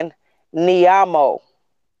Niamo.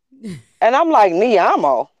 And I'm like,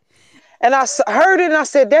 Niamo. And heard it and I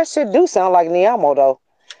said, that shit do sound like Niamo though.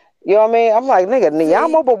 You know what I mean? I'm like, nigga, See,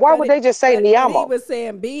 Niamo, but why would they just say but he Niamo? was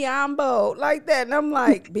saying be humble like that, and I'm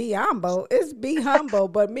like, be humble. It's be humble,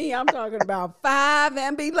 but me, I'm talking about five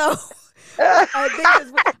and below. This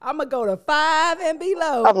is I'm gonna go to five and I'm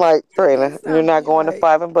below. like, It do Trina, you're sound not going to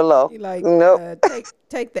five and below. you like Nope.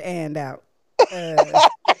 take the and out. Uh,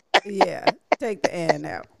 yeah, take the and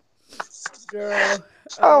out, girl.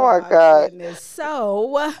 Oh Oh my my God. goodness.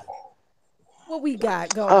 So what we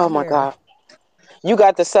got going Oh my here? God. You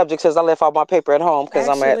got the subject because I left all my paper at home because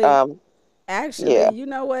I'm at Actually, yeah. you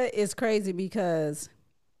know what? It's crazy because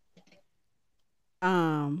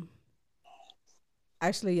um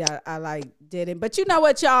actually I like didn't, but you know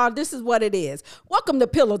what, y'all? This is what it is. Welcome to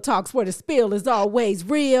Pillow Talks, where the spill is always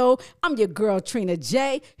real. I'm your girl Trina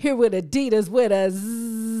J, here with Adidas with a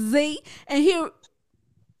Z, and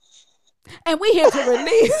we here to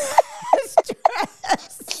relieve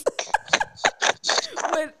stress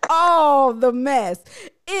with all the mess.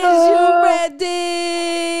 Is you Uh,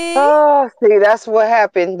 ready? oh, see, that's what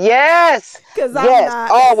happened. Yes. Cause I'm Yes, not.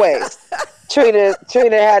 always. Trina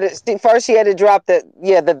had it. First, she had to drop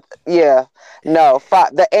the no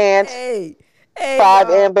five the and Hey, hey, five y'all.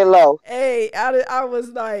 and below. Hey, I was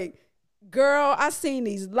like, girl, I seen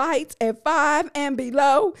these lights at five and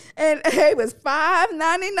below, and it was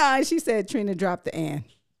 $5.99. She said, Trina, drop the and.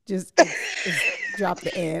 Just it's drop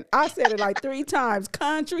the and. I said it like three times.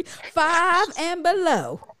 Country, five and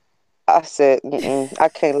below. I said, I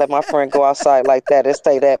can't let my friend go outside like that and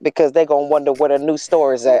say that because they're gonna wonder where the new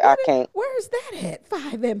store is Well, at. I can't. where's that at?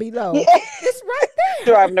 Five and below. Yeah, It's right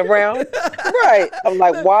driving around. there. Right. I'm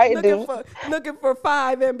like, Look, why it do? looking for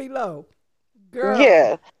five and below. Girl,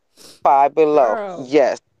 Yeah, five below. girl.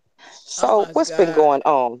 Yes. Oh So my what's been God. going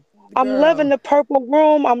on? I'm loving Girl. the purple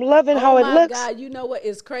room. I'm loving Oh how it my looks. God. You know what?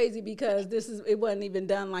 It's crazy because it wasn't even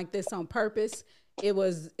done like this on purpose.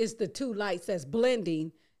 It's the two lights that's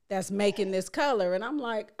blending that's making this color. And I'm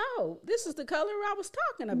like, oh, this is the color I was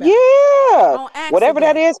talking about Yeah. on Whatever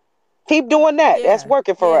that accident. is, keep doing that. That's Yeah,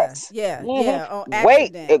 working for yeah, us. yeah, yeah, on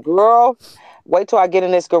Wait, accident. girl. Wait till I get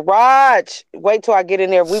in this garage. Wait till I get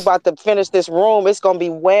in there. We about to finish this room. It's gonna be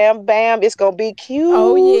wham bam. It's gonna be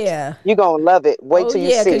Oh cute. yeah. You're gonna love it. Wait Oh till you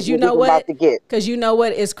yeah, see because you what we know about what? to get. Because you know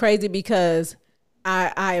what? It's crazy because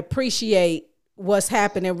I appreciate what's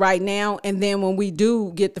happening right now, and then when we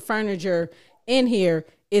do get the furniture in here,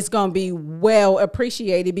 it's gonna be well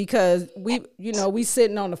appreciated because we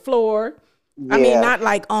sitting on the floor. I mean, Yeah. not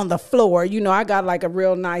like on the floor. I got like a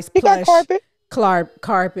real nice You got plush carpet?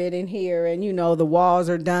 carpet in here, and the walls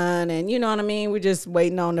are done, and you know what I mean. We're just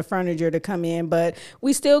waiting on the furniture to come in, but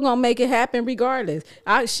we still gonna make it happen regardless.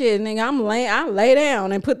 Nigga, I lay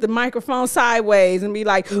down and put the microphone sideways and be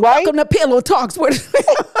like, Right? welcome to Pillow Talks with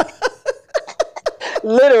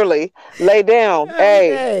Literally. Lay down.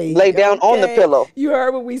 Hey, hey, lay down on the okay, pillow. you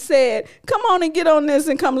heard what we said. Come on and get on this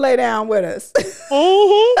and come lay down with us.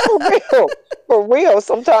 For real. For real.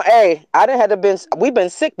 Sometimes, hey, I done had to been. We've been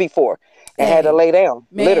sick before and had to Hey, lay down.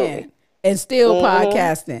 Literally. man, and still hmm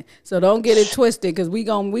podcasting. So don't get it twisted, because we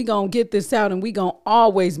gonna get this out, and we gonna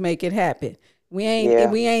always make it happen. Yeah.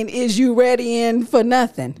 We ain't is you ready in for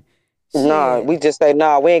nothing. Nah, Shit, we just say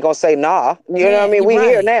nah. We ain't gonna say nah. You know what I man, mean? you We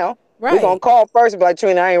here right, now. We gonna right, call first and be like,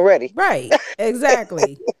 Trina, I ain't ready. right,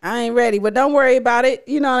 exactly. I ain't ready, but don't worry about it.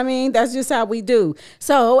 You know what I mean? That's just how we do.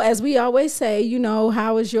 So as we always say,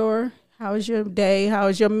 how is your day? How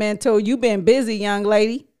is your mental? You been busy, young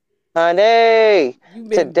lady. Honey, You been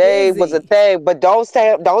today was a busy. thing, but don't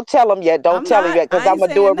tell them yet. Don't tell them yet, because I I'm ain't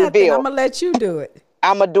gonna do a saying nothing. I'm reveal. gonna let you do it.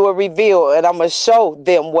 I'm gonna do a reveal, and I'm gonna show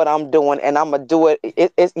them what I'm doing, and I'm gonna do it.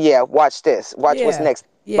 Yeah, watch this. Watch what's Yeah, next.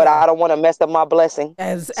 But yeah. I don't want to mess up my blessing,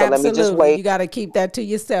 As so let me just absolutely, wait. you got to keep that to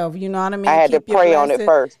yourself. You know what I I mean? had to Keep your pray on it blessing.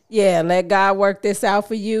 first. Yeah, let God work this out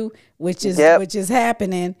for you, Yep. which is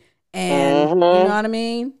happening. And you know Mm-hmm. what I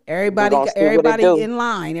mean? We're gonna see what it Everybody do. in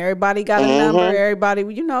line. Everybody got a number. Mm-hmm. Everybody,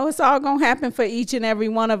 it's all gonna happen for each and every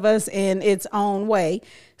one of us in its own way.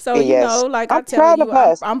 So Yes. like I I'm tell proud of you,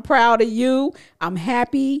 us. I'm proud of you. I'm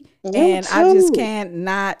happy, You and I just too. can't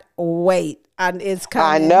not wait. It's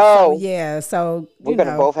I coming. So know. yeah. So We're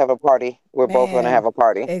gonna both have a party. We're both gonna have man, a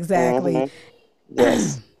party. exactly. Mm-hmm.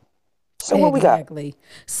 Yes. So what we got? Exactly.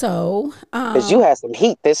 So, Because you had some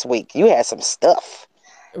heat this week. You had some stuff.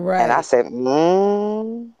 And I right. said,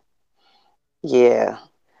 yeah.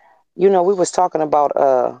 We was talking about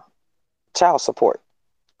child support.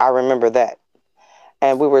 I remember that.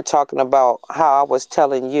 And we were talking about how I was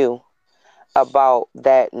telling you about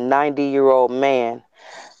that 90-year-old man.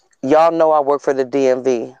 Y'all know I work for the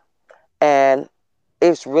DMV. And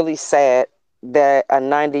it's really sad that a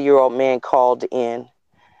 90-year-old man called in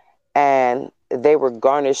and they were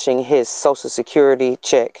garnishing his Social Security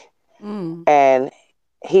check. Mm. And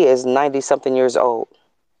he is 90 something years old,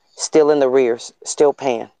 still in the rears, still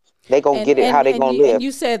paying. They gonna And get it how they gonna and live.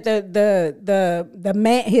 you said the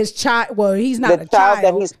man, his child. Well, he's The not a child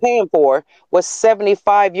that child. he's paying for was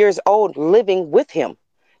 75 years old living with him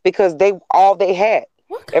because they all they had.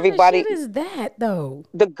 What kind of Everybody, shit is that though?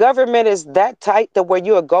 the government is that tight to where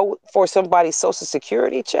you'll go for somebody's Social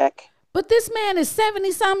Security check. But this man is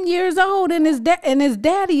 70 some years old, and his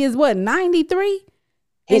daddy is what, 93,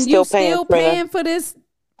 He's and you still paying, still Trina. paying for this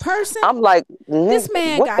person? I'm like, This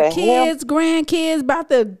man what got the hell? kids, grandkids,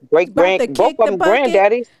 Great grand, both kick of the them bucket,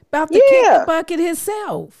 granddaddies. about to kick the Yeah, bucket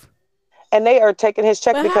himself. and they are taking his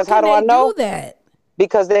check But how because how can do I they do know? that?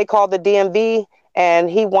 Because they called the DMV and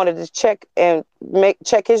he wanted to check and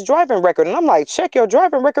check his driving record. And I'm like, check your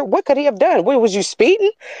driving record? What could he have done? What, was you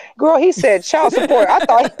speeding? Girl, he said child support. I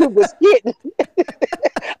thought he was getting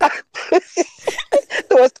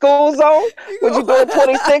through a school zone. Was you doing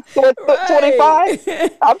 26 through Right. 25?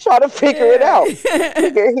 I'm trying to figure it out.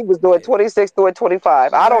 Yeah. He was doing 26 through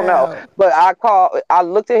 25. I don't know. Wow. But I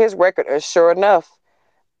looked at his record and sure enough,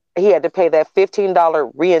 he had to pay that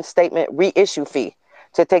 $15 reinstatement reissue fee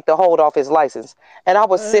to take the hold off his license. And I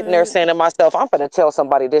was sitting there What? saying to myself, I'm going to tell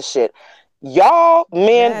somebody this shit. Y'all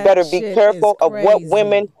men That better be shit is careful of what crazy.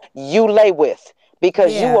 women you lay with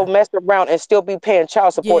because you will Yeah. mess around and still be paying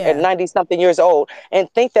child support at Yeah. 90 something years old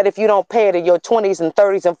and think that if you don't pay it in your 20s and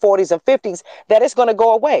 30s and 40s and 50s, that it's going to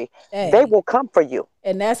go away. They Hey, will come for you.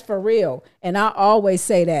 and that's for real. And I always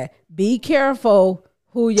say that. Be careful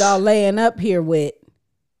who y'all laying up here with.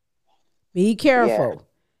 Be Yeah, careful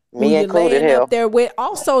who me you're included, laying up hell. there with.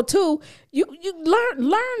 Also, too, you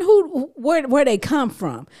learn where they come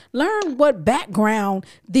from. Learn what background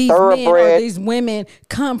these men or Thoroughbred. these women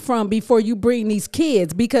come from before you bring these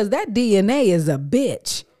kids, because that DNA is a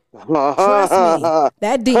bitch. Trust me,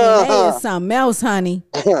 that DNA is something else, honey.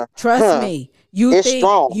 Trust me. It's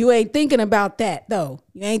strong. You ain't thinking about that though.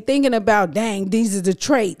 You ain't thinking about, dang, these are the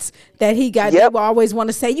traits that he got. They Yep. will always want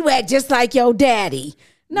to say you act just like your daddy.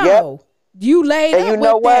 Yep. No, you laid And you up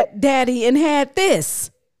know with what? that daddy and had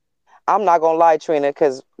this. I'm not gonna lie, Trina,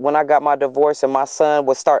 because when I got my divorce and my son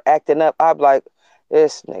would start acting up, I'd be like,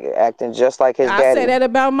 this nigga acting just like his I say daddy. that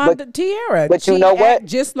about my But Tiara. but you She know what? act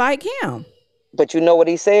just like him. But you know what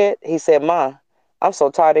he said? He said, Ma, I'm so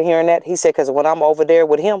tired of hearing that. He said, because when I'm over there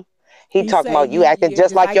with him, he He talking say about you acting you're just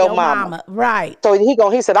just like like your your mama. mama, right? So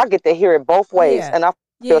he said, I get to hear it both ways. Yeah, And I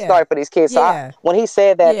feel yeah, sorry for these kids. So yeah, when he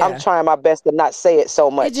said that, I'm yeah. trying my best to not say it so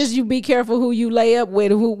It's much. just, you be careful who you lay up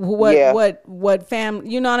with, who Yeah. what family,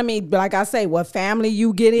 you know what I mean? Like I say, what family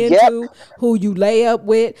you get Yep. into, who you lay up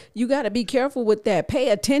with. You got to be careful with that. Pay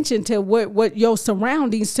attention to what your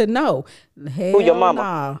surroundings to know. Who your Hell mama?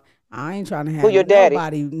 nah. I ain't trying to Who have your daddy?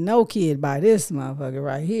 nobody, no kid by this motherfucker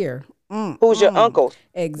right here. Who's your uncle? Do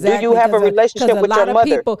you Exactly, have a because relationship with your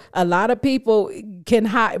mother? a lot of people can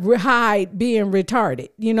hide being retarded.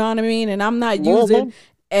 You know what I mean? And I'm not Mm-hmm. using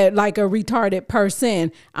like a retarded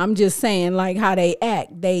person. I'm just saying like how they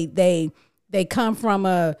act. They come from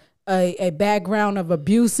a background of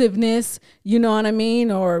abusiveness. You know what I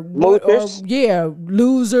mean? Or Moochers, yeah,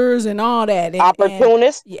 losers and all that, and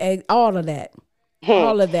opportunists. yeah, all of that, Hmm.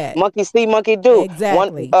 all of that. Monkey see, monkey do.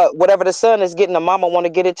 Exactly, Whatever the son is getting, the mama want to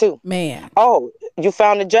get it too. man. Oh, you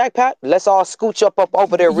found the jackpot? Let's all scooch up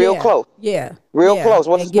over there real Yeah, close. yeah, Real yeah, close.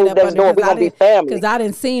 What's and the get school up next under, door? We're gonna be because family. I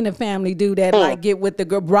didn't seen a family do that. Hmm. Like get with the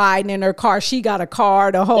girl riding in her car. She got a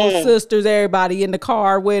car. The whole sisters, everybody in the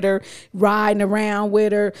car with her, riding around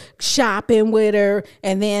with her, shopping with her,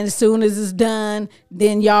 and then as soon as it's done,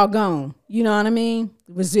 then y'all gone. You know what I mean?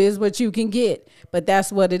 Which is what you can get, but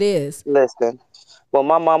that's what it is. Listen, when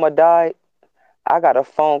my mama died, I got a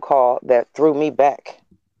phone call that threw me back.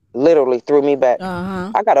 Literally threw me back. Uh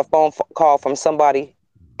huh. I got a call from somebody,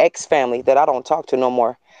 ex family that I don't talk to no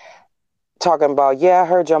more, talking about, yeah, I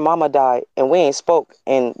heard your mama died, and we ain't spoke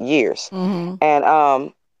in years. Mm-hmm. And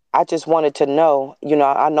I just wanted to know,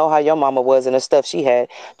 I know how your mama was and the stuff she had.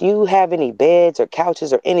 Do you have any beds or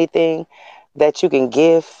couches or anything that you can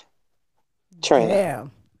give Trina?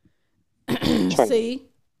 Damn. Trina, See,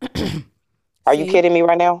 are you see, kidding me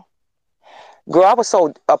right now? Girl, I was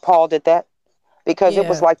so appalled at that because it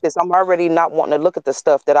was yeah. like this. I'm already not wanting to look at the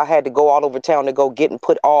stuff that I had to go all over town to go get and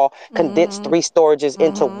put all condensed Mm-hmm. 3 storages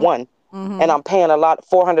into Mm-hmm. one. And Mm-hmm. I'm paying a lot,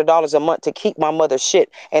 $400 a month to keep my mother's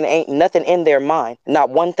shit, and ain't nothing in there mine, not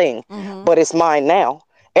one thing. Mm-hmm. But it's mine now,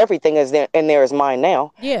 everything is there in there is mine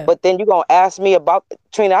now. Yeah. But then you're gonna ask me about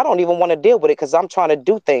Trina. I don't even want to deal with it because I'm trying to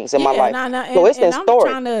do things in my Yeah, life. So it's in and I'm storage.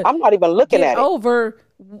 trying to I'm not even looking get at it. over.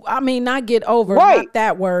 I mean, not get over, Right. not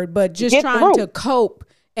that word, but just Get trying through. to cope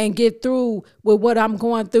and get through with what I'm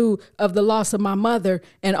going through of the loss of my mother.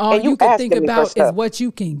 And all And you you can think asking me for about is stuff. what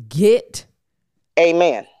you can get.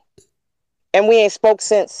 Amen. And we ain't spoke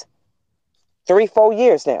since 3, 4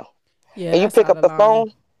 years now. Yeah, And you that's pick out up of the line.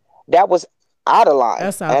 phone, that was out of line.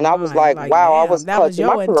 That's out And of I was line. like, Like, wow, I damn, was that was clutching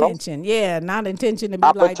my your pearl. intention. Yeah, not intention to be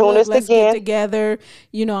like, look, Opportunist let's get again. together.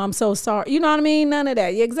 You know, I'm so sorry. You know what I mean? None of that.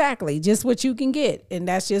 Exactly. Just what you can get. And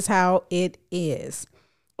that's just how it is.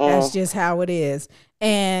 That's just how it is.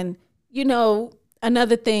 And, you know,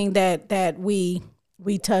 another thing that we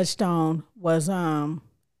touched on was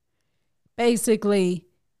basically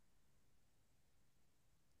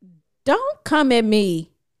don't come at me,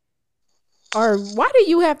 or why do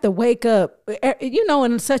you have to wake up, you know,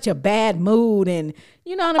 in such a bad mood? And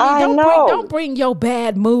you know what I mean? I Don't know. bring your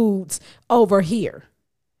bad moods over here.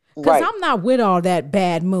 Because Right. I'm not with all that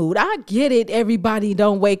bad mood. I get it. Everybody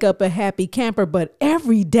don't wake up a happy camper, but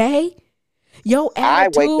every day, your I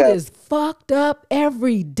wake attitude up. is fucked up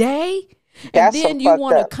every day. And That's some then you fucked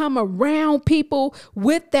want to up. come around people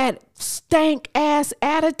with that stank ass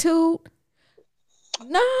attitude? Yeah.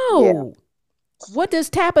 No. What does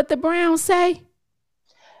Tabitha Brown say?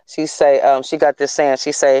 She say, she got this saying,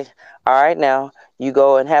 she say, all right now, you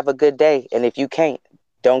go and have a good day. And if you can't,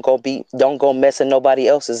 don't go messing nobody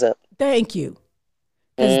else's up. Thank you.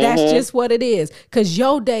 Because that's Mm-hmm. just what it is. Because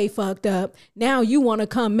your day fucked up. Now you want to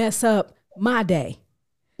come mess up my day.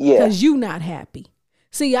 Yeah. Because you not happy.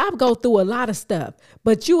 See, I go through a lot of stuff,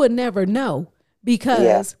 but you would never know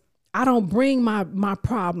because I don't bring my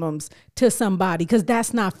problems to somebody because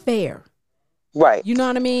that's not fair. Right. You know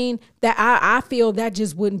what I mean? That I feel that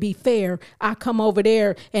just wouldn't be fair. I come over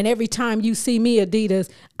there and every time you see me, Adidas,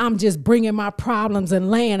 I'm just bringing my problems and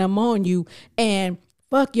laying them on you. And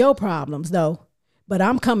fuck your problems though. But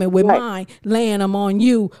I'm coming with Right. mine, laying them on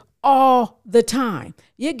you all the time.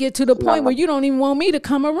 You get to the point where you don't even want me to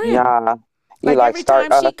come around. Nah. You Like like every start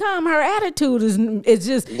time she come, her attitude is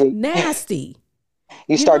just you nasty. you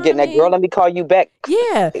You know start what getting I that girl, mean? let me call you back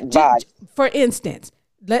Yeah. vibe. For instance,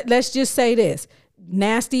 let's just say this.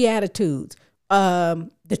 Nasty attitudes.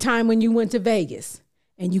 The time when you went to Vegas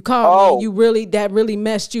and you called me and that really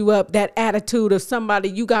messed you up. That attitude of somebody,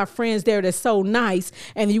 you got friends there that's so nice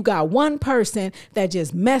and you got one person that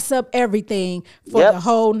just mess up everything for Yep. the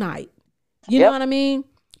whole night. You know Yep. what I mean?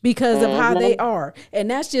 Because of how they Mm-hmm. are. And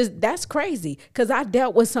that's crazy. Because I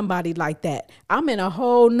dealt with somebody like that. I'm in a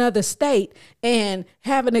whole nother state and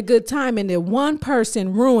having a good time, and then one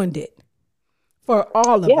person ruined it for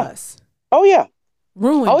all of Yeah. us. Oh yeah.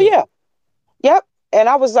 Ruined Oh it. yeah. Yep. And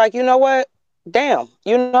I was like, you know what? Damn.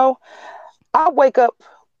 You know, I wake up,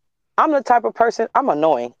 I'm the type of person, I'm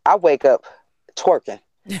annoying. I wake up twerking.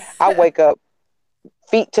 I wake up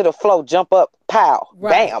feet to the floor, jump up, pow,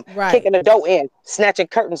 Right, bam, right. kicking the door in, snatching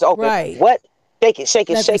curtains open. Right. What? Shake it, shake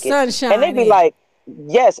it, Let the shake it. sunshine And they be in. like,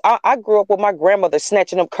 yes, I grew up with my grandmother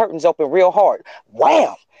snatching them curtains open real hard.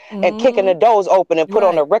 Wham! And kicking the doors open and put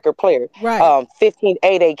on a Right. record player. Right.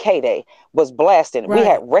 1588 K-Day was blasting. We Right.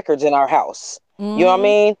 had records in our house. You know what I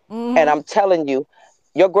mean? And I'm telling you,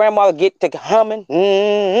 your grandmother get to humming.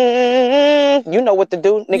 You know what to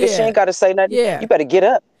do. Nigga, she Yeah. ain't got to say nothing. Yeah. You better get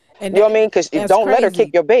up. And You know what I mean? Because that's don't let her crazy.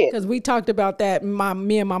 kick your bed. Because we talked about that,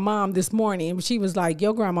 me and my mom this morning. And she was like,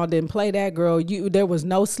 your grandma didn't play that, girl. There was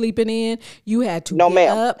no sleeping in. You had to No, get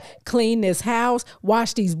ma'am. up, clean this house,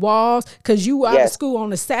 wash these walls. Because you out of Yes. school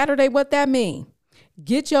on a Saturday. What that mean?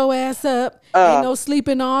 Get your ass up. Ain't no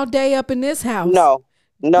sleeping all day up in this house. No.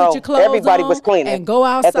 No. Put your clothes Everybody on was cleaning and go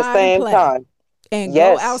outside at the same and play. time. And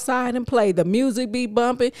Yes. go outside and play. The music be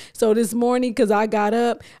bumping. So this morning, because I got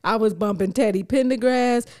up, I was bumping Teddy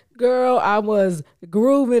Pendergrass. Girl, I was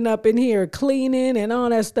grooving up in here, cleaning and all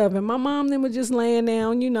that stuff. And my mom then was just laying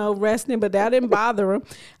down, you know, resting, but that didn't bother her.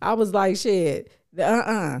 I was like, shit,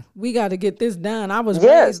 we got to get this done. I was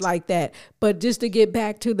Yes. raised like that. But just to get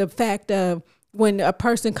back to the fact of when a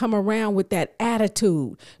person come around with that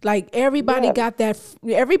attitude, like everybody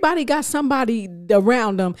got somebody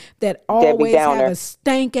around them that always have Downer. a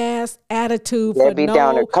stank ass attitude for Debbie no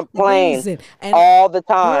Downer. Complain reason. And all the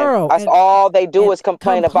time. girl, That's and- all they do and is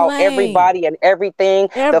complain about complain. everybody and everything.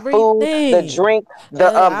 The food, the Everything. drink, the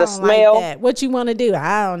I don't smell. like that. What you want to do?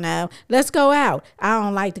 I don't know. Let's go out. I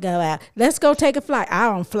don't like to go out. Let's go take a flight. I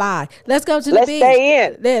don't fly. Let's go to the Let's beach. stay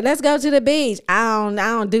in. Yeah, let's go to the beach. I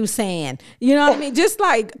don't do sand. You know what I mean? Just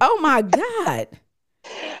like, oh my God.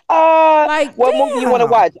 Like, What movie you want to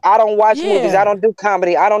damn. watch? I don't watch movies. I Yeah. don't do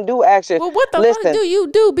comedy. I don't do action. Well, what the fuck do Listen, you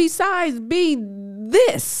do besides be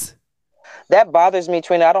this? that bothers me,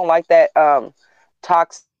 Trina. I don't like that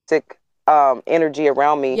toxic energy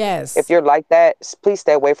around me. If Yes. you're like that, please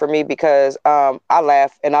stay away from me because I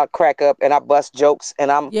laugh and I crack up and I bust jokes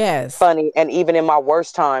and I'm Yes. funny. And even in my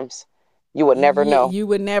worst times, you would never know You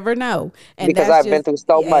would never know. And because that's I've been just, through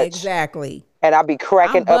so yeah, much. exactly. And I'll be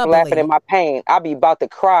cracking I'm up laughing in bubbly. my pain. I'll be about to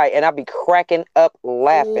cry and I'll be cracking up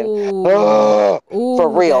laughing. Ooh. Ugh, for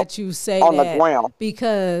Ooh, real that you say on the that, ground.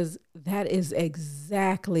 because that is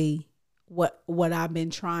exactly what I've been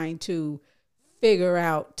trying to figure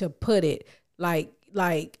out to put it. Like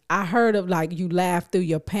I heard of, like, you laugh through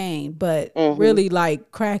your pain, but Hmm. really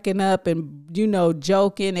like cracking up and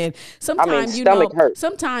joking, and I mean, sometimes stomach hurt.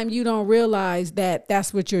 sometimes you don't realize that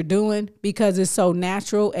that's what you're doing because it's so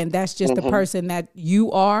natural, and that's just the Hmm. person that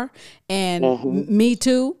you are. And Hmm. me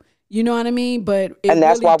too, you know what I mean? But it And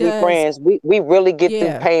that's really why we does. friends. We really get through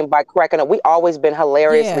Yeah, pain by cracking up. We always been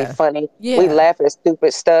hilariously yeah, funny. We yeah, laugh at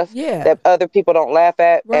stupid stuff yeah, that other people don't laugh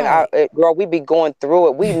at. And right. girl, we be going through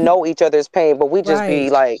it. We know each other's pain, but we just be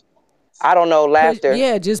Right. like, I don't know, laughter.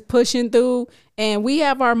 Yeah, just pushing through. And we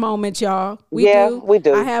have our moments, y'all. We Yeah, do. we I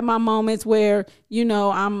do. have my moments where,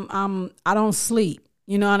 I don't sleep.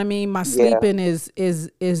 You know what I mean? My Yeah. sleeping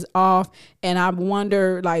is off, and I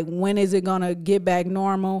wonder, like, when is it gonna get back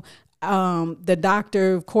normal? The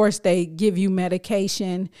doctor, of course, they give you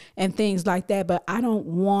medication and things like that, but I don't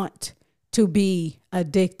want to be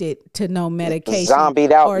addicted to no medication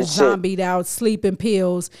Zombied out or and shit. zombied out, sleeping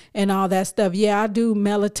pills and all that stuff. Yeah, I do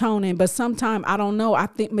melatonin, but sometimes I don't know. I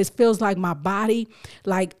think it feels like my body,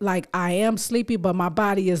 like I am sleepy, but my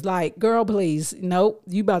body is like, girl, please, nope,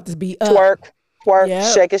 you about to be up. Twerk, twerk,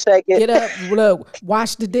 Yep. shake it, shake it. Get up, look,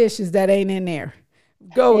 wash the dishes that ain't in there.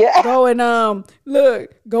 Go Yeah. go and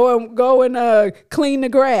look, go and clean the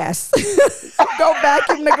grass. Go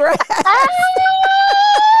vacuum the grass.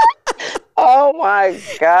 Oh my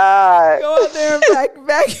God. Go out there and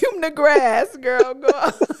vacuum the grass, girl.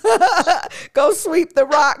 Go sweep the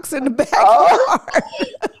rocks in the Oh, backyard.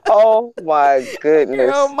 oh my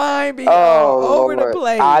Girl, goodness. mine be Oh all over the Lord.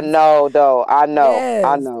 I place. know though. I know.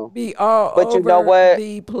 I Yes, know. be all But you know over what?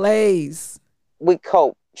 the place. We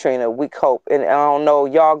cope, Trina. We cope. And I don't know,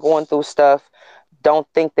 y'all going through stuff. Don't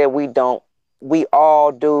think that we don't. We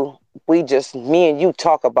all do. We just, me and you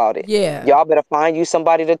talk about it. Yeah, Y'all better find you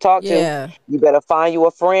somebody to talk to. yeah, You better find you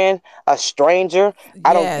a friend, a stranger.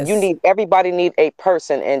 I don't, you yes, need, everybody need a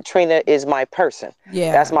person. And Trina is my person.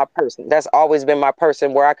 That's yeah. my person. That's always been my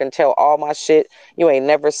person where I can tell all my shit. You ain't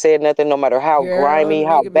never said nothing, no matter how Girl, grimy,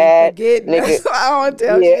 how nigga be bad. forgetting. Nigga, That's why I don't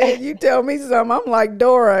tell yeah. shit. You tell me something, I'm like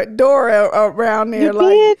Dora around You there.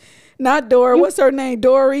 Like, did? not Dora. You, What's her name?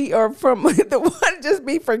 Dory, or from the one just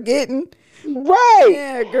be forgetting. right.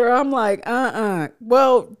 Yeah, girl. I'm like,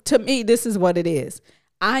 Well, to me, this is what it is.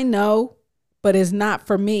 I know, but it's not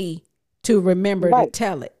for me to remember to Right.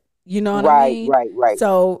 tell it. You know what I Right, mean? right, right.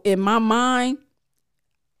 So in my mind,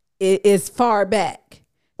 it's far back.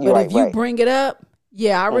 You're But right, if you right. bring it up,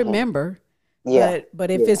 yeah, I Hmm. remember. Yeah.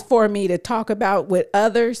 But if Yeah. it's for me to talk about with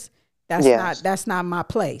others, Yes. that's not my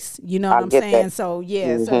place. You know what I I'm get that. saying? So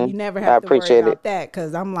yeah, so Hmm. you never I have to worry appreciate it. about that,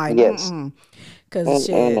 because I'm like, Yes. because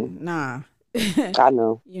shit, Mm-mm. nah. I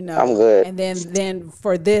know. You I'm know. good. And then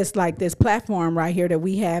for this, like, this platform right here that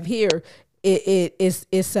we have here, it's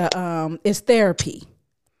therapy.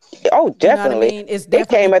 Oh, You know what I definitely. mean? It's It definitely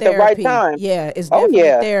came at the right therapy. time. Yeah, it's Oh definitely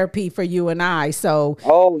yeah. therapy for you and I. So,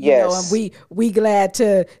 Oh and yes. we glad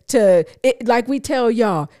to it, like we tell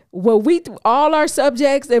y'all, what we all our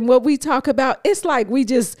subjects and what we talk about, it's like we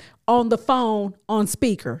just on the phone on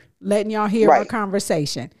speaker, letting y'all hear our Right.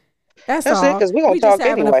 conversation. That's That's it. all. Cause we gonna We just talk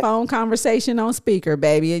having a anyway. phone conversation on speaker,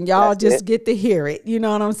 baby, and y'all That's just it. get to hear it. You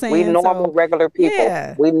know what I'm We saying? normal So, regular people.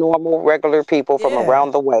 yeah, We normal regular people from yeah,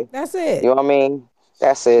 around the way. that's You know it. what I mean?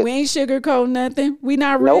 That's We it. ain't sugarcoat nothing. We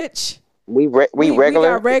not Nope. rich. We We regular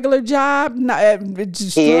got regular job,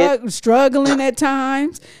 kids. struggling at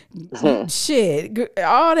times, shit,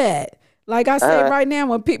 all that. Like I say Uh, right now,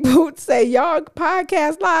 when people say y'all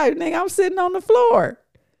podcast live, nigga, I'm sitting on the floor,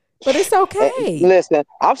 but it's okay. listen,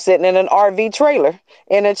 I'm sitting in an RV trailer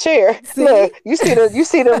in a chair. See? Look, you see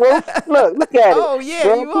the roof? Look at it. Oh yeah,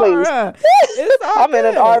 Girl, you are. please. Huh? It's all I'm in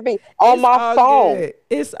an good. RV on It's my all phone. good.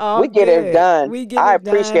 It's all We get it good. done. We get I it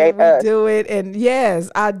done and appreciate we us. do it. And yes,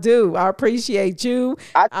 I do. I appreciate you.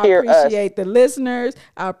 I I cheer us. appreciate the listeners.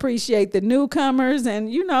 I appreciate the newcomers. And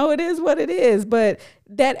it is what it is. But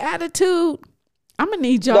that attitude, I'm gonna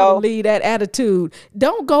need y'all to Though, leave that attitude.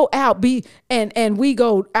 Don't go out and we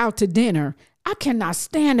go out to dinner. I cannot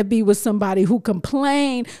stand to be with somebody who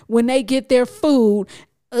complain when they get their food.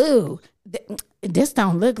 Ooh, this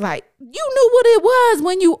don't look like you knew what it was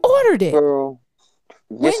when you ordered it. Girl,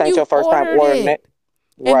 this When ain't you your first time ordered ordering it. it.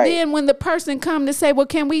 And Right. then when the person come to say, well,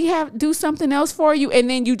 can we do something else for you? And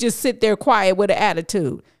then you just sit there quiet with an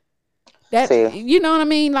attitude. That, See, you know what I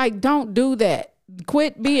mean? Like, don't do that.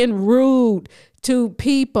 Quit being rude to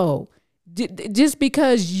people. Just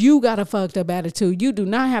because you got a fucked up attitude, you do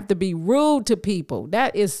not have to be rude to people.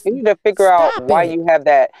 That is, you need to figure out stop why it. you have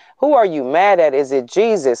that. Who are you mad at? Is it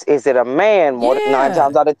Jesus? Is it a man? More than nine Yeah,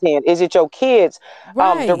 times out of 10. Is it your kids?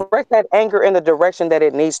 right. Direct that anger in the direction that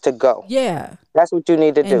it needs to go. Yeah. That's what you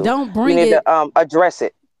need to And do. You need to address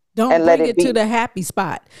it don't and let bring it it to be. the happy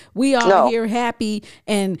spot. We all No. here happy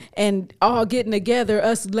and all getting together,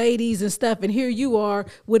 us ladies and stuff, and here you are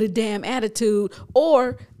with a damn attitude.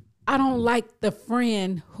 Or I don't like the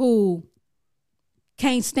friend who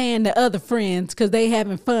can't stand the other friends because they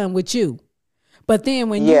having fun with you. But then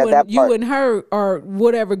when Yeah, that you part. and her or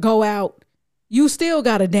whatever go out, you still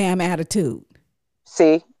got a damn attitude.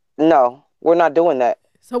 See, no, we're not doing that.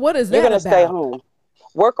 So what is You're that gonna stay about? home.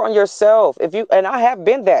 Work on yourself. If you and I have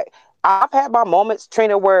been that. I've had my moments,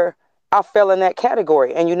 Trina, where I fell in that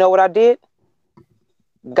category. And you know what I did?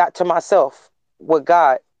 Got to myself with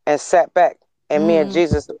God and sat back. And me and Mm,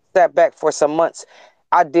 Jesus sat back for some months.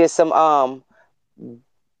 I did some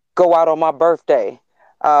go out on my birthday.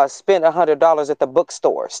 Spent $100 at the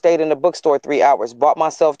bookstore. Stayed in the bookstore 3 hours. Bought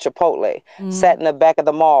myself Chipotle. mm, Sat in the back of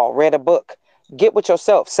the mall. Read a book. Get with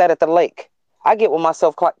yourself. Sat at the lake. I get with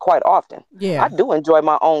myself quite often. I yeah, do enjoy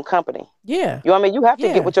my own company. yeah, You know what I mean? You have to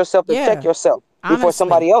get yeah, with yourself to check yeah. yourself before Honestly,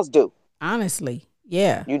 somebody else do. honestly,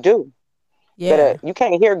 yeah, You do. yeah. You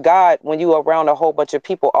can't hear God when you are around a whole bunch of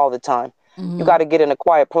people all the time. You Mm-hmm. got to get in a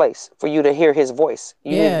quiet place for you to hear his voice.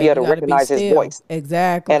 You need to Yeah, be able you to got to be recognize his still. voice. And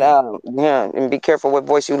Exactly. yeah, and be careful what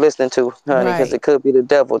voice you listening to, honey, because Right. it could be the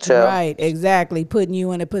devil, child. Right. Exactly. Putting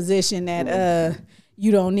you in a position that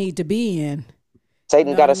you don't need to be in. You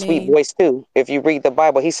Satan know what got I a sweet mean? voice too. If you read the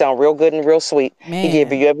Bible, he sound real good and real sweet. He give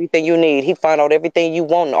Man, you everything you need. He find out everything you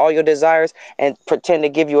want and all your desires and pretend to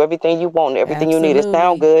give you everything you want and everything you need. It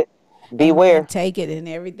sound absolutely. good. And then Beware. take it and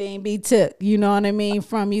everything be took. You know what I mean?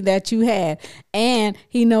 From you that you had. And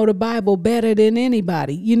he know the Bible better than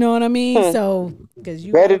anybody. You know what I mean? Hmm. So because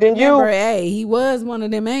you Better gotta than remember, you. hey, he was one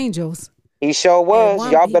of them angels. He sure was.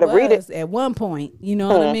 Y'all He better read it. was at one point. You know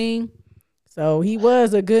what I Hmm. mean? So he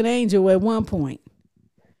was a good angel at one point.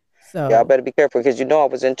 Y'all So better be careful because you know I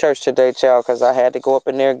was in church today, child, because I had to go up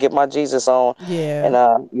in there and get my Jesus on, yeah. and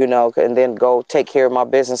and then go take care of my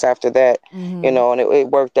business after that, Mm-hmm. and it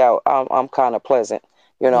worked out. I'm kind of pleasant,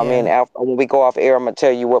 what I mean. Yeah. When we go off air, I'm gonna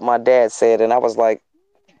tell you what my dad said, and I was like,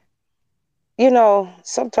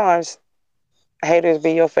 sometimes haters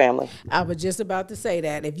be your family. I was just about to say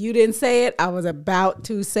that. If you didn't say it, I was about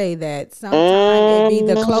to say that. Sometime it be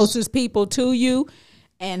the Mm, closest people to you,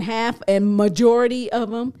 and half and majority of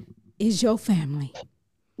them is your family.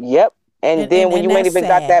 yep. And And then and when and you ain't that's even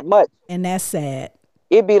got sad. that much, And that's sad.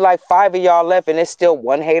 it'd be like five of y'all left, and it's still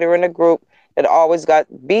one hater in the group that always got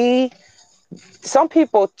be. Some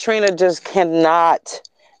people, Trina, just cannot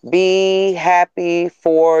be happy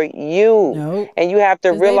for you. No. And you have to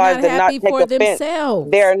Because they realize not that not happy take for offense.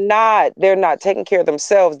 themselves. They're not taking care of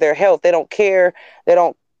themselves, their health. They don't care. They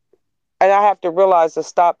don't. And I have to realize to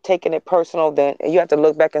stop taking it personal. Then you have to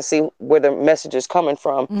look back and see where the message is coming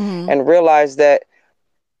from Mm-hmm. and realize that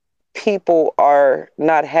people are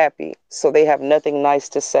not happy. So they have nothing nice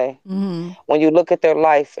to say. Mm-hmm. When you look at their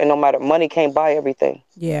life, and no matter, money can't buy everything.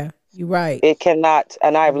 Yeah. You're right. It cannot.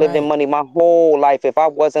 And You're I've lived in right. money my whole life. If I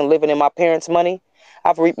wasn't living in my parents' money,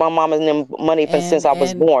 I've reaped my mama's money since and I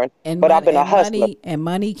was and born. and But I've money been a hustler.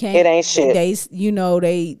 It can't ain't shit.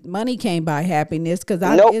 they money can't buy happiness because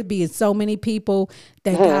I Nope. it be so many people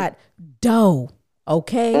that Hmm. got dough,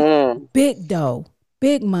 okay, Mm. big dough,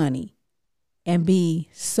 big money, and be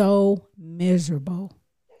so miserable.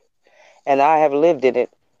 And I have lived in it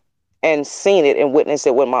and seen it and witnessed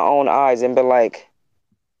it with my own eyes and been like,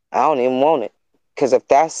 I don't even want it. Because if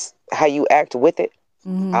that's how you act with it, I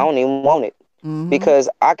Mm-hmm. don't even want it. Mm-hmm. Because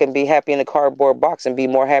I can be happy in a cardboard box and be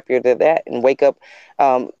more happier than that and wake up,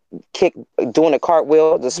 um, kick, doing a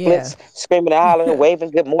cartwheel, the Yeah. splits, screaming and hollering,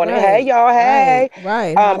 waving, good morning, hey Right. y'all, Right. hey.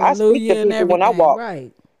 Right. I speak to Hallelujah and people when I everything. walk.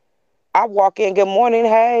 Right. I walk in, good morning,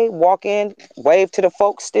 hey, walk in, wave to the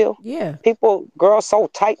folks still. Yeah. People, girls, so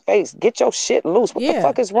tight faced. Get your shit loose. What the Yeah.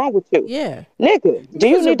 fuck is wrong with you? Yeah. Nigga, do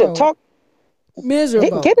you need to Miserable. talk? Get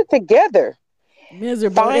Miserable. it together.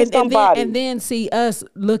 Miserable. Find And somebody. then see us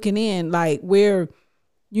looking in like we're,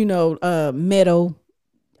 middle.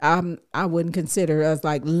 I wouldn't consider us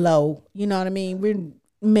like low. You know what I mean? We're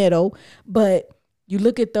middle, but you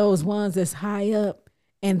look at those ones that's high up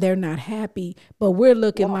and they're not happy, but we're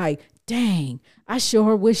looking like, dang, I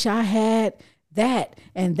sure wish I had that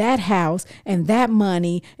and that house and that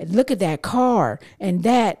money and look at that car and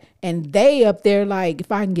that, and they up there like, if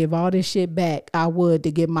I can give all this shit back, I would,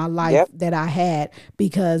 to get my life Yep. that I had,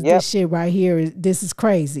 because Yep. this shit right here this is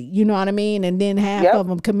crazy. You know what I mean? And then half Yep. of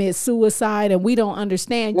them commit suicide, and we don't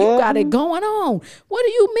understand. You got it Mhm. going on. What do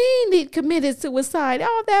you mean they committed suicide?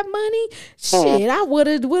 All that money, shit, I would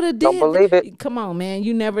have Don't did. believe it. Come on, man,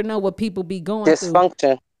 you never know what people be going through.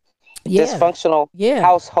 Dysfunction. Yeah, Dysfunctional yeah,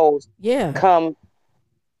 households yeah. come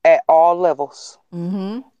at all levels,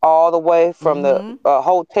 Mm-hmm. all the way from the Mm-hmm.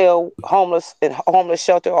 hotel, homeless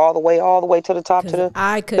shelter, all the way to the top, Because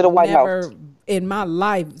I to could the White House. never in my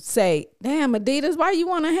life say, damn, Adidas, why you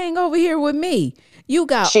want to hang over here with me? You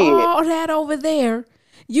got Shit, all that over there.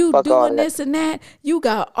 You fuck all doing that. this and that. You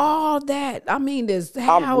got all that. I mean, this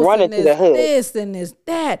I'm house running and to the hood this and this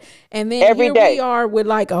that. And then every here we day. are with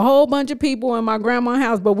like a whole bunch of people in my grandma's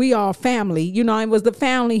house, but we all family. You know, it was the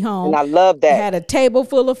family home. And I love that. Had a table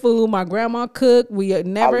full of food. My grandma cooked. We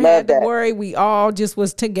never love had to that. worry. We all just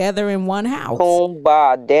was together in one house.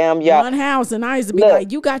 Kumbaya, damn y'all. One house, and I used to be Look.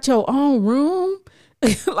 like, "You got your own room?"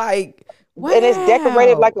 Like, wow. And it's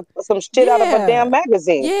decorated like some shit out of a Yeah. damn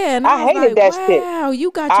magazine. Yeah, and I was hated like, that shit. wow, you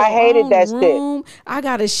got I your hated own that shit. room. I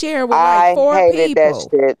got to share with I like 4 hated that people.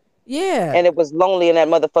 shit. Yeah. And it was lonely in that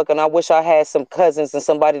motherfucker. And I wish I had some cousins and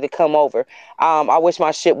somebody to come over. I wish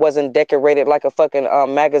my shit wasn't decorated like a fucking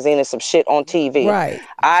magazine and some shit on TV. Right.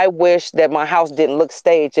 I wish that my house didn't look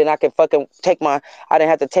staged and I could fucking I didn't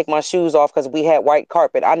have to take my shoes off because we had white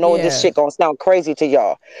carpet. I know this Yeah. shit gonna sound crazy to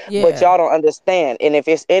y'all, but Yeah. y'all don't understand. And if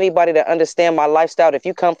it's anybody that understand my lifestyle, if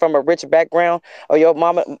you come from a rich background or your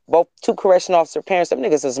mama, both 2 correction officer parents, them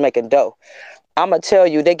niggas is making dough. I'm gonna tell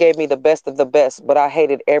you, they gave me the best of the best, but I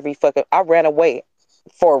hated every fucking. I ran away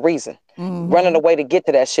for a reason, running away to get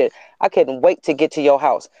to that shit. I couldn't wait to get to your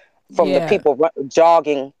house from the Yeah. people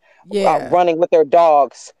jogging, Yeah. running with their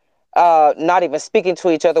dogs, not even speaking to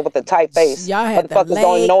each other with a tight face. Y'all had the Motherfuckers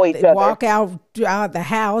don't know lake, each other. walk out the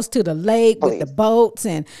house to the lake with the Please. boats,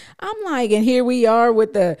 and I'm like, and here we are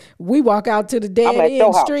with we walk out to the dead at your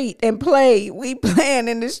end house. street and play. We playing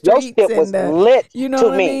in the Your streets shit was and lit you know to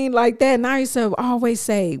what I me. mean, like that. And I used to always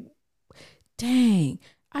say, dang,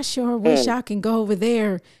 I sure wish I can go over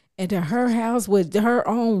there into her house with her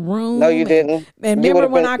own room. No, you didn't. And You remember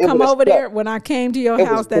would've when been- I it come would've over stuck. there, when I came to your It was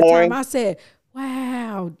house that boring. time, I said,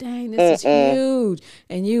 wow, dang, this is huge.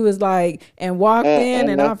 And you was like, and walked in,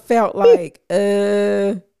 and I felt like,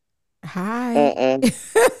 hi.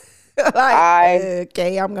 Like,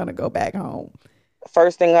 okay, I'm gonna go back home.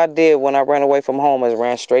 First thing I did when I ran away from home is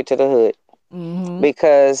ran straight to the hood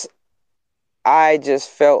because I just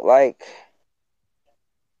felt like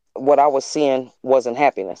what I was seeing wasn't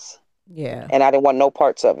happiness, Yeah. and I didn't want no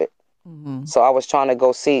parts of it. So I was trying to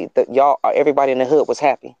go see that everybody in the hood was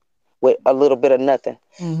happy with a little bit of nothing.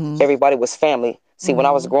 Everybody was family. See, when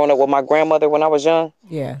I was growing up with my grandmother when I was young,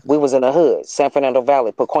 Yeah. we was in the hood, San Fernando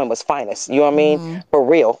Valley, Pacoima's finest. You know what I mean? For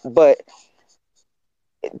real. But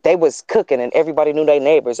they was cooking and everybody knew their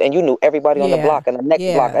neighbors and you knew everybody on the Yeah. block and the next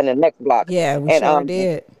Yeah. block and the next block. Yeah, we And sure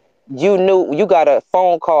did. you knew you got a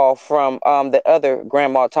phone call from the other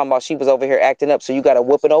grandma talking about she was over here acting up. So you got a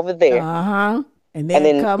whooping over there. Uh-huh. And And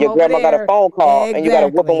then come your over grandma got a there. phone call and you got a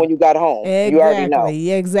whooping when you got home. You already know.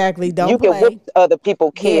 Exactly. Don't You play. can whoop other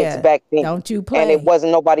people's kids Yeah. back then. Don't you And play. it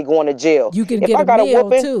wasn't nobody going to jail. You can If get I a got meal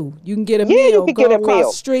whooping, too. You can get a Yeah, meal. you can Go get a across meal.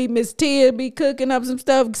 the street. Miss Tia be cooking up some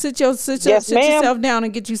stuff. Sit Yes, ma'am. yourself down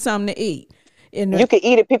and get you something to eat. And You can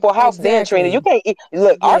eat at people's house then, Trina. You can't eat.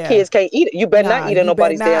 Look, our Yeah. kids can't eat it. You better not eat at you better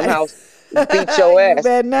nobody's damn not. house. Beat your You ass.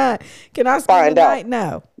 better not. Can I spend Find the out. night?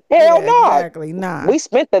 No. Hell Yeah, no. Exactly. Nah. We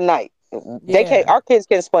spent the night. They Yeah. can't. Our kids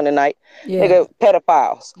can't spend the night. Yeah. Nigga,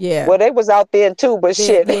 pedophiles. Yeah. Well, they was out there too, but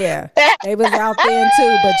shit. Yeah, they was out there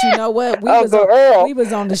too. But you know what? Uncle Earl. We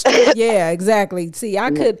was on the street. Yeah, exactly. See,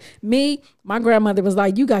 my grandmother was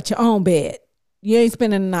like, you got your own bed. You ain't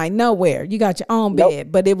spending the night nowhere. You got your own Nope.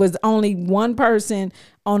 bed. But it was only one person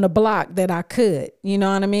on the block that I could. You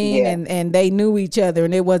know what I mean? Yeah. And they knew each other,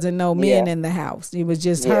 and there wasn't no men Yeah. in the house. It was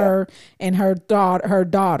just Yeah. her and her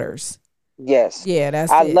daughters. Yes. Yeah,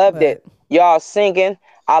 that's I it. loved But- it. Y'all singing.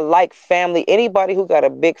 I like family. Anybody who got a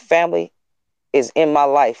big family is in my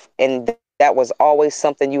life. And that was always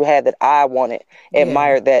something you had that I wanted,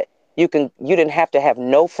 admired that you didn't have to have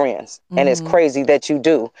no friends. And it's crazy that you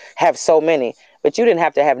do have so many. but you didn't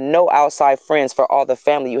have to have no outside friends for all the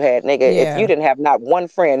family you had, nigga. If you Yeah. didn't have not one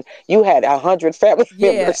friend, you had 100 family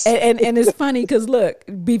Yeah, members. and it's funny because look,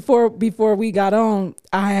 before we got on,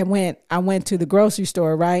 I went to the grocery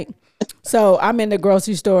store, right? So I'm in the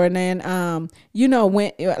grocery store, and then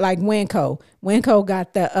when like Winco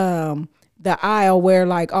got the aisle where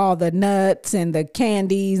like all the nuts and the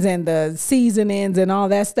candies and the seasonings and all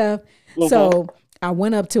that stuff. Hmm. So I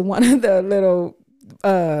went up to one of the little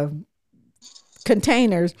uh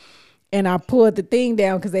containers, and I pulled the thing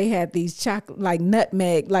down because they had these chocolate, like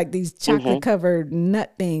nutmeg, like these chocolate Hmm. covered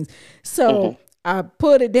nut things. Hmm. So I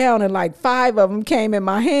put it down, and like five of them came in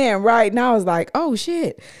my hand, right? And I was like, oh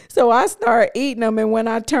shit. So I started eating them. And when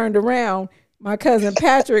I turned around, my cousin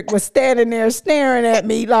Patrick was standing there staring at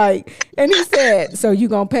me like, and he said, so you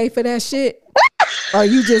gonna pay for that shit? Are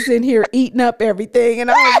you just in here eating up everything? And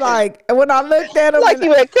I was like, and when I looked at him, Like and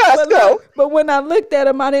you at but Costco. look, but when I looked at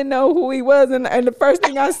him, I didn't know who he was, and the first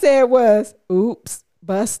thing I said was, "Oops,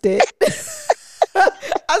 busted."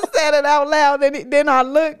 I said it out loud, and then I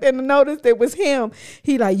looked and noticed it was him.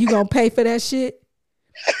 He like, "You gonna pay for that shit?"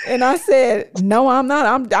 And I said, "No, I'm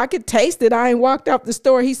not. I could taste it. I ain't walked out the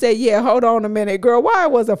store." He said, "Yeah, hold on a minute, girl. Why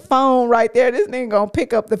was a phone right there? This nigga gonna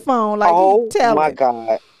pick up the phone like he Oh my telling."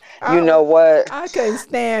 God. You I know was, what? I couldn't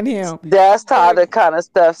stand him. That's how But the kind of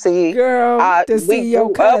stuff. See, girl, to we see your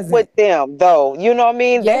grew up cousin. with them, though. You know what I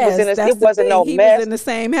mean? They was in Yes, a, that's it the wasn't thing. no He was mess. in the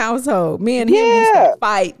same household. Me and him used to Yeah.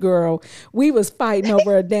 fight, girl. We was fighting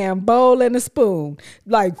over a damn bowl and a spoon,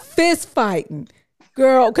 like fist fighting.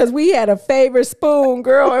 Girl, because we had a favorite spoon,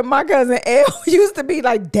 girl, and my cousin Elle used to be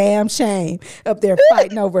like, damn shame up there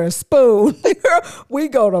fighting over a spoon. Girl, we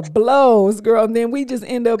go to blows, girl, and then we just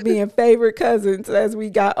end up being favorite cousins as we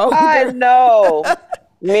got I older. know.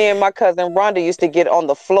 Me and my cousin Rhonda used to get on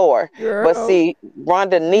the floor, but Girl, see,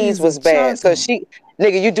 Rhonda we knees used to was bad, chunk so them. she,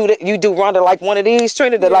 nigga, you do Rhonda like one of these,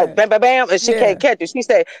 Trina, that like Yeah, bam, bam, bam, and she can't yeah, catch you. She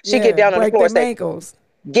said she get yeah. down on the Break floor and them say, ankles.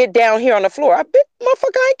 get down here on the floor. I bet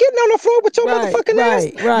motherfucker I ain't getting on the floor with your Right, motherfucking ass.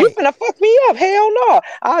 right, You right. finna fuck me up. Hell no.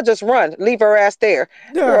 I'll just run. Leave her ass there.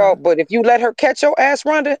 Girl, Yeah. but if you let her catch your ass,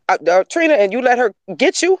 Rhonda, Trina, and you let her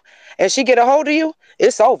get you and she get a hold of you,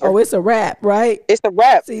 it's over. Oh, it's a wrap, right? It's a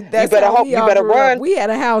wrap. See, You that's better how hope we you all better grew up. run. We had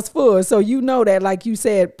a house full. So you know that, like you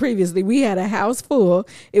said previously, we had a house full.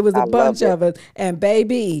 It was a I bunch loved it. of us. And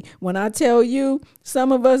baby, when I tell you,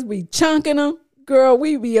 some of us be chunking them. Girl,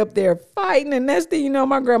 we be up there fighting. And next thing you know,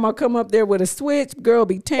 my grandma come up there with a switch. Girl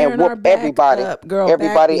be And tearing our whoop back everybody. up. Girl,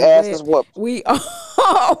 back Everybody be ass is wet. whooped. We all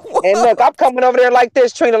And look, I'm coming over there like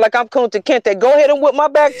this, Trina, like I'm Kunta Kinte. Go ahead and whip my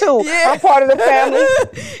back too. yeah. I'm part of the family.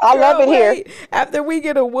 I love Girl, it here. wait. After we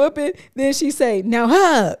get a whooping, then she say, now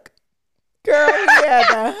hug. Girl, we had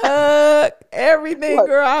to hug everything. What?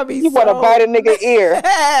 Girl, I'll be You want to bite so a nigga ear?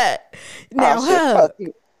 mad. Oh Now shit, fuck hug.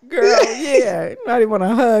 you. Girl, yeah. Nobody want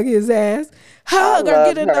to hug his ass. I Hug or love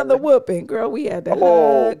get another her. whooping. Girl, we had to Oh,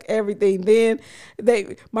 hug everything. Then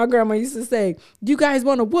my grandma used to say, you guys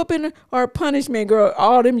want a whooping or punishment? Girl,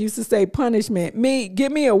 all them used to say punishment. Me,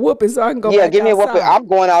 give me a whooping so I can go yeah, back give me a whooping. outside. I'm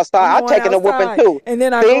going outside. I'm I'm going taking a whooping outside. too. And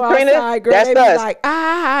then I See, go Trina? outside, girl, That's they be us. like,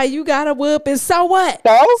 you got a whooping. So what?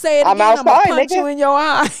 So Say it I'm again, I'm going to outside, punch nigga. you in your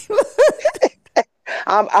eye.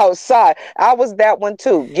 I'm outside. I was that one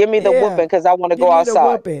too. Give me the Yeah. whooping because I want to Give go me the outside.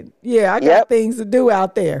 whooping. Yeah, I got Yep. things to do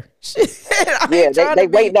out there. Shit, I Yeah, ain't they, trying to they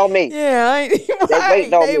be. waiting on me. Yeah, I ain't They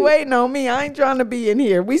waiting right. on They me. waiting on me. I ain't trying to be in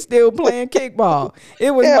here. We still playing kickball.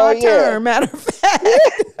 It was Hell my yeah. turn. Matter of fact,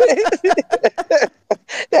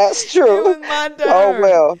 That's it true. was my Oh turn.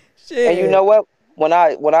 well. And you know Shit. what? When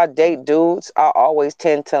I date dudes, I always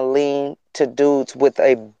tend to lean to dudes with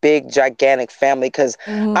a big gigantic family because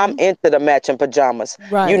I'm Mm-hmm. into the matching pajamas.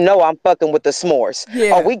 You Right. know I'm fucking with the s'mores.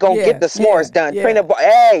 Oh, Yeah. we gonna get Yeah. the Yeah. s'mores done. Yeah.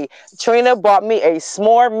 Hey, Trina bought me a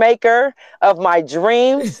s'more maker of my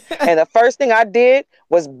dreams, and the first thing I did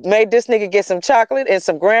was made this nigga get some chocolate and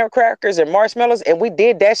some graham crackers and marshmallows, and we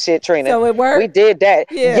did that shit, Trina. So it We worked. did that.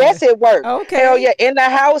 Yeah. Yes, it worked. Hell Okay. yeah, in the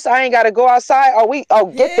house, I ain't gotta go outside.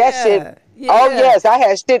 Get that shit. Yeah. Oh Yeah. yes, I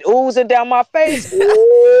had shit oozing down my face.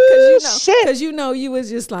 Ooh shit. You was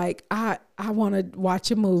just like, I want to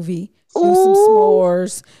watch a movie, do some Ooh,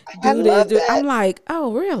 s'mores, I do this. love Do. that. I'm like,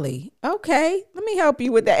 oh really? Okay, let me help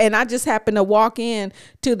you with that. And I just happened to walk in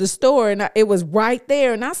to the store, and it was right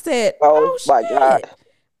there, and I said, Oh oh my God. shit,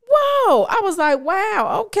 whoa! I was like,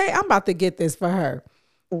 wow, okay, I'm about to get this for her.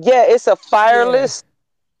 Yeah, it's a Yeah, fireless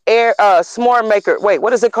air s'more maker. Wait,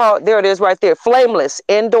 what is it called? There it is right there. Flameless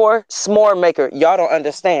indoor s'more maker. Y'all don't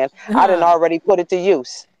understand. I didn't huh? already put it to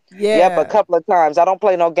use. Yep, a Yeah. couple of times. I don't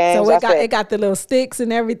play no So games. I it got said, it got the little sticks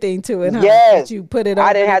and everything to it, huh? That yes. you put it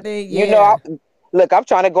I over didn't the have, thing. you know, Yeah. Look, I'm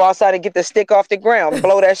trying to go outside and get the stick off the ground,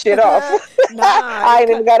 blow that shit off. Nah, I ain't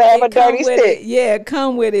even gotta have a it come dirty with stick. it. Yeah,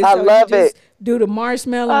 come with it. I So you love it. just do the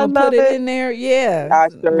marshmallow I and put love it it. in there. Yeah. I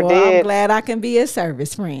sure Well, I'm did. glad I can be a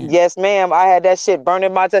service friend. Yes, ma'am. I had that shit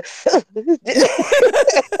burning my tongue.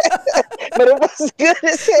 But it was good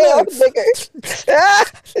as hell, Look, nigga.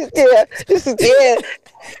 Yeah, this is yeah.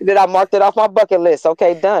 Then I marked it off my bucket list.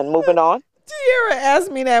 Okay, done. Moving on. Tiara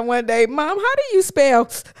asked me that one day, Mom, how do you spell?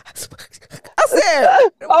 I said,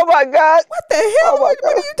 Oh my God. what the hell? Oh my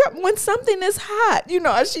What are God. you talking? When something is hot, you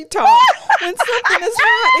know, as she talks. When something is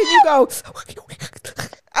hot, and you go,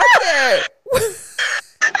 I said.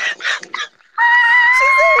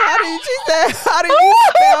 How do you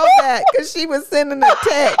spell that? Because she was sending a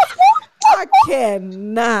text. I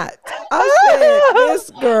cannot. I said, this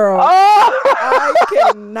girl, Oh. I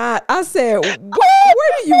cannot. I said,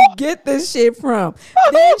 where do you get this shit from?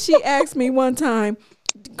 Then she asked me one time,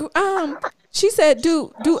 she said,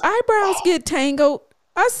 do eyebrows get tangled?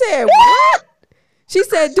 I said, what? She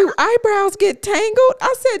said, do eyebrows get tangled?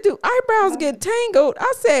 I said, do eyebrows get tangled?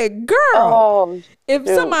 I said, girl, Oh, if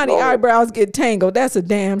shoot, somebody Lord. eyebrows get tangled, that's a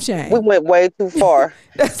damn We shame. went way too far.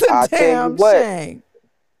 That's a I'll tell you damn what. shame.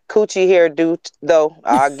 Coochie hair do though.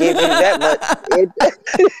 I'll give you that much. It,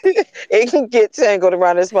 it can get tangled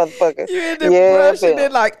around this motherfucker. You end up Yeah, brushing fam.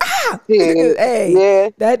 it like, ah! Yeah, Hey, yeah.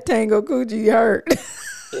 that tangled coochie hurt.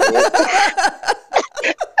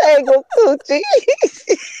 Tangled coochie.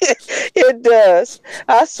 It does.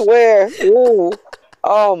 I swear. Ooh.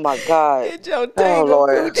 Oh my God. Get your Oh tangled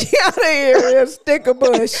Lord. coochie out of here and stick a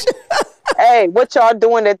bush. Hey, what y'all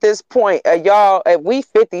doing at this point? Y'all, we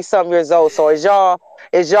 50 some years old. So is y'all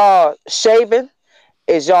shaving?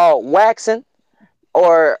 Is y'all waxing?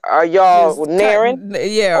 Or are y'all Just naring?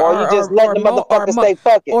 cutting, yeah, Or you just letting the motherfucker stay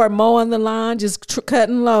fucking? or mowing the lawn, just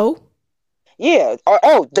cutting low. Yeah. Or,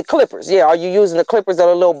 oh, the clippers. Yeah. Are you using the clippers or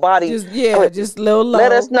the little body Just clippers? just little low.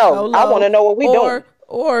 Let us know. I want low. to know what we doing.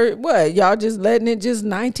 Or what? Y'all just letting it just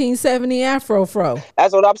 1970 Afro fro.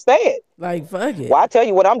 That's what I'm saying. Like fuck it. Well, I tell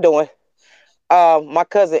you what I'm doing. My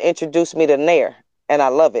cousin introduced me to Nair, and I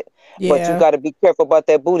love it. But you Yeah. got to be careful about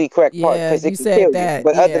that booty crack part Yeah, because you it can said kill you. that.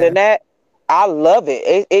 But other Yeah. than that, I love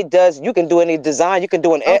it. It does. You can do any design. You can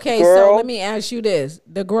do an Okay, so let girl. me ask you this: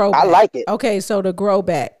 the grow I back. like it. Okay, so the grow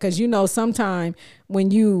back, because you know, sometime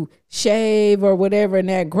when you shave or whatever, and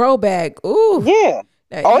that grow back, ooh, Yeah.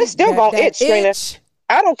 Oh, it's still gonna that itch, Trina. itch,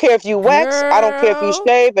 I don't care if you wax. I don't care if you girl,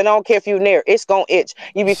 shave, and I don't care if you Nair. It's gonna itch.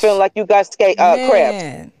 You be feeling like you got crabs.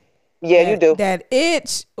 man, Yeah, you do. that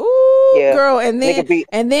itch, ooh, Yeah. girl, Nigga be.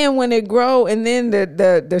 and then when it grow, and then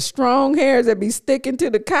the strong hairs that be sticking to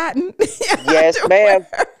the cotton, Yes, ma'am.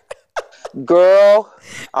 Girl,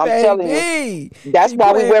 I'm telling you. baby, That's she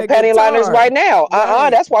why we playing wear the panty liners guitar, right now. right?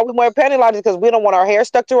 That's why we wear panty liners because we don't want our hair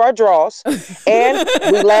stuck to our drawers, and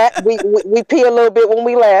we laugh. We pee a little bit when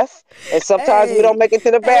we laugh, and sometimes we Hey, don't make it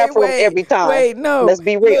to the hey, bathroom every time. no. Let's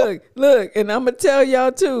be real. Look, and I'm gonna tell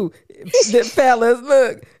y'all too, the fellas,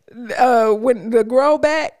 look, when the grow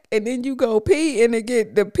back and then you go pee and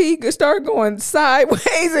the pee start going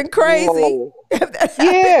sideways and crazy. Whoa. If that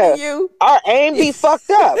Yeah, happened to you, our aim be fucked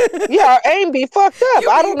up. Yeah, our aim be fucked up.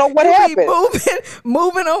 I don't know what you happened. be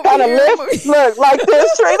moving over Kind of here. lift, look like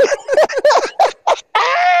this, Trina.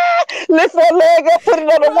 Lift that leg up, put it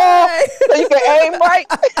on the wall Right. so you can aim right.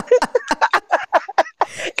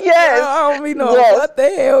 Yes, Girl, I don't be knowing yes. what the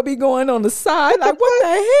hell be going on the side. Like what the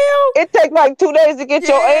hell? It takes like 2 days to get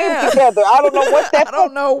your aim Yeah. together. I don't know what that. I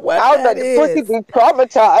don't know what I don't know. that The pussy is. be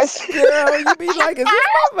traumatized. Girl, you be like,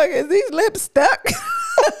 is these lips stuck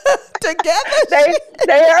together?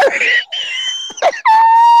 they are.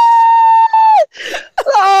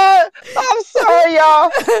 Lord, I'm sorry,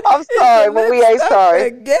 y'all. I'm sorry, but we ain't Stuck sorry.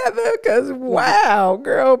 together, cause wow,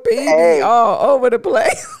 girl, P be Hey. all over the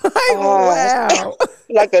place. Like wow.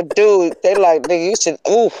 Like a dude, they like, nigga, you should.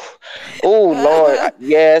 Ooh, Lord,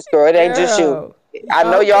 yes, girl, it ain't just you. Girl. I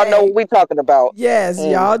know y'all know what we talking about. Yes,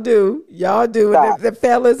 Mm. y'all do. Y'all do. And Stop. the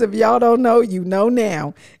fellas, if y'all don't know, you know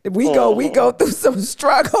now. We go through some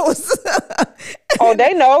struggles. Oh,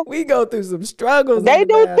 they know. We go through some struggles. They in the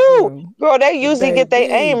do too, bathroom. girl. They usually get their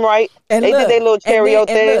Baby. aim right. And They look, did their little chereo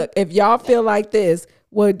thing. look, if y'all feel like this,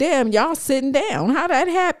 well, damn, y'all sitting down. How that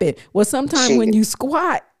happen? Well, sometimes when Shit. you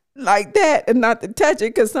squat like that and not to touch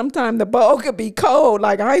it, because sometimes the bowl could be cold.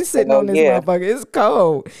 Like I ain't sitting Oh, on this yeah. motherfucker. It's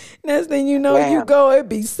cold. Next thing you know, you Wow. go, it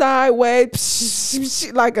be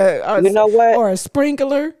sideways, like a You know what? or a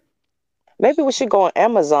sprinkler. Maybe we should go on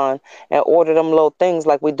Amazon and order them little things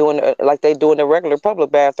like like they do in the regular public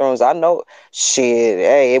bathrooms. I know, shit.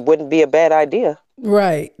 Hey, it wouldn't be a bad idea,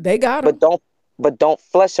 Right. They got but them. but don't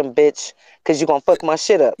flush them, bitch, because you're gonna fuck my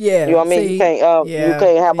shit up. Yeah, You know what I mean? see, you can't have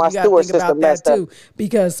and my you gotta sewer think about system that messed up. too,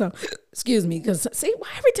 because excuse me, because see, why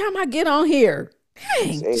every time I get on here,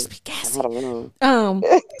 dang, See, just be gassy. I don't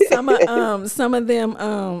know. Some of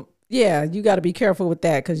them, yeah, you got to be careful with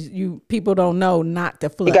that because people don't know not to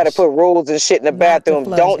flush. You got to put rules and shit in the Not to bathroom.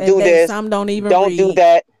 flush. Don't And do this. Some don't even Don't read. do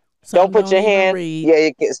that. Some Don't put your even hand. read. Yeah,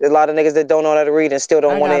 it gets a lot of niggas that don't know how to read and still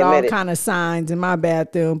don't I want to got all admit it. kind of signs in my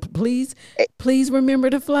bathroom. Please remember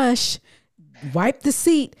to flush. Wipe the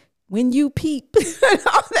seat when you peep.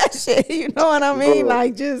 All that shit. You know what I mean? Bro.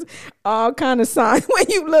 Like just all kind of signs when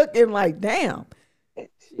you looking like, damn.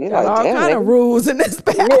 You Got like, all damn, kind of nigga. rules in this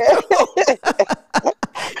bathroom. Yeah.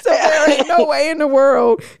 So there ain't no way in the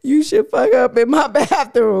world you should fuck up in my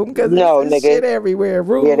bathroom because No, there's nigga. shit everywhere.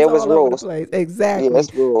 Rules Yeah, there was all over the rules. place. Exactly.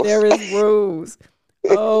 Yes, rules. There is rules.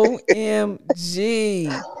 OMG.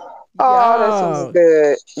 Oh, this was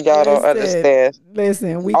good. Y'all don't understand.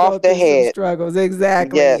 Listen, we Off go the through some head. struggles.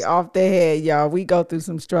 Exactly. Yes. Off the head, y'all. We go through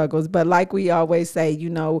some struggles. But like we always say,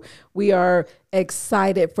 we are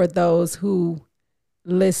excited for those who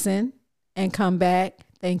listen and come back.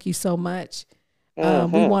 Thank you so much. We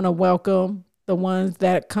want to welcome the ones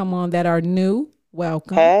that come on that are new.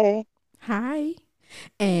 Welcome. Hey. Hi.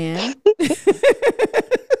 And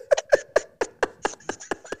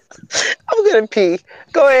I'm gonna pee.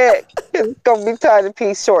 Go ahead. It's gonna be time to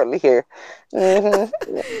pee shortly here. hi.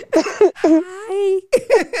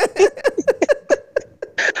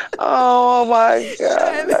 Oh my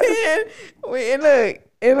God. And then look,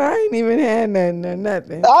 and I ain't even had nothing or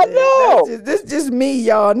nothing. I know. This just me,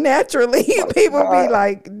 y'all. Naturally, people be God.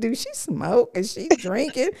 like, "Do she smoke? Is she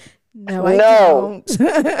drinking?" No, I No.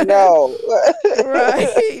 don't. No.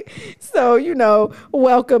 Right. So,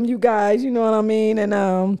 welcome you guys, you know what I mean? And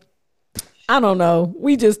I don't know.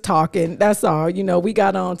 We just talking. That's all. We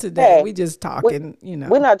got on today. Hey, we just talking,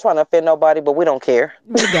 We're not trying to offend nobody, but we don't care.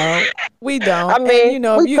 We don't. We don't. I mean,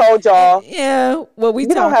 and, we told y'all. Yeah. What we You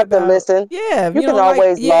don't talk have about. to listen. Yeah. If You can don't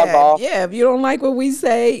always log off. Yeah. If you don't like what we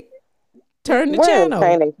say, turn the We're channel.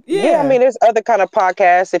 entertaining. Yeah. I mean, there's other kind of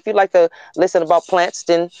podcasts. If you like to listen about plants,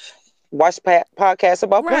 then watch podcasts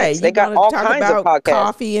about Right. plants. They You got wanna all talk kinds about of podcasts.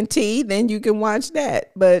 coffee and tea, then you can watch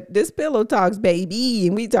that. But this Pillow Talks, baby,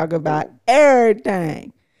 and we talk about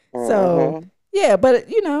everything. So yeah, but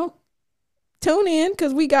tune in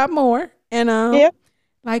because we got more. And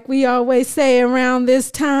like we always say around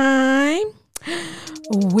this time,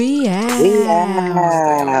 we out.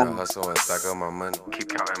 I hustle and stack up my money. Keep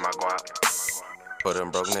counting my guap. For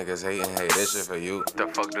them broke niggas hating, hey, this shit for you. The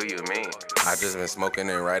fuck do you mean? I just been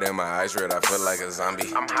smoking and right in my eyes red, I feel like a zombie.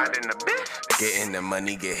 I'm hiding the bitch. Getting the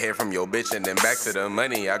money, get hair from your bitch, and then back to the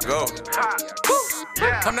money I go.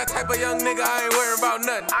 I'm that type of young nigga, I ain't worried about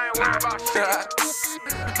nothing. I ain't worried about shit.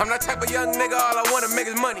 I'm that type of young nigga, all I wanna make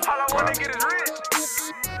is money. All I wanna get is rich.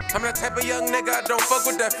 I'm that type of young nigga, I don't fuck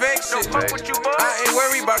with that fake shit. Don't fuck with you, boy. I ain't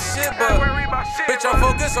worried about shit, but bitch, I'm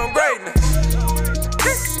focused on greatness.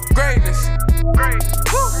 Greatness.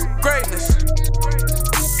 Greatness.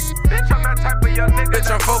 Bitch, I'm that type of young nigga.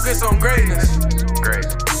 Bitch, I'm focused on greatness.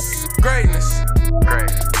 Greatness.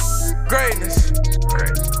 Greatness.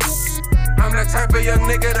 I'm that type of young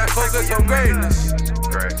nigga that focus on greatness.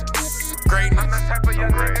 Greatness. I'm that type of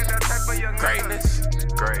young nigga, that type of young greatness.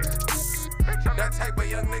 That type of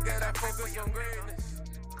young nigga that focus on greatness.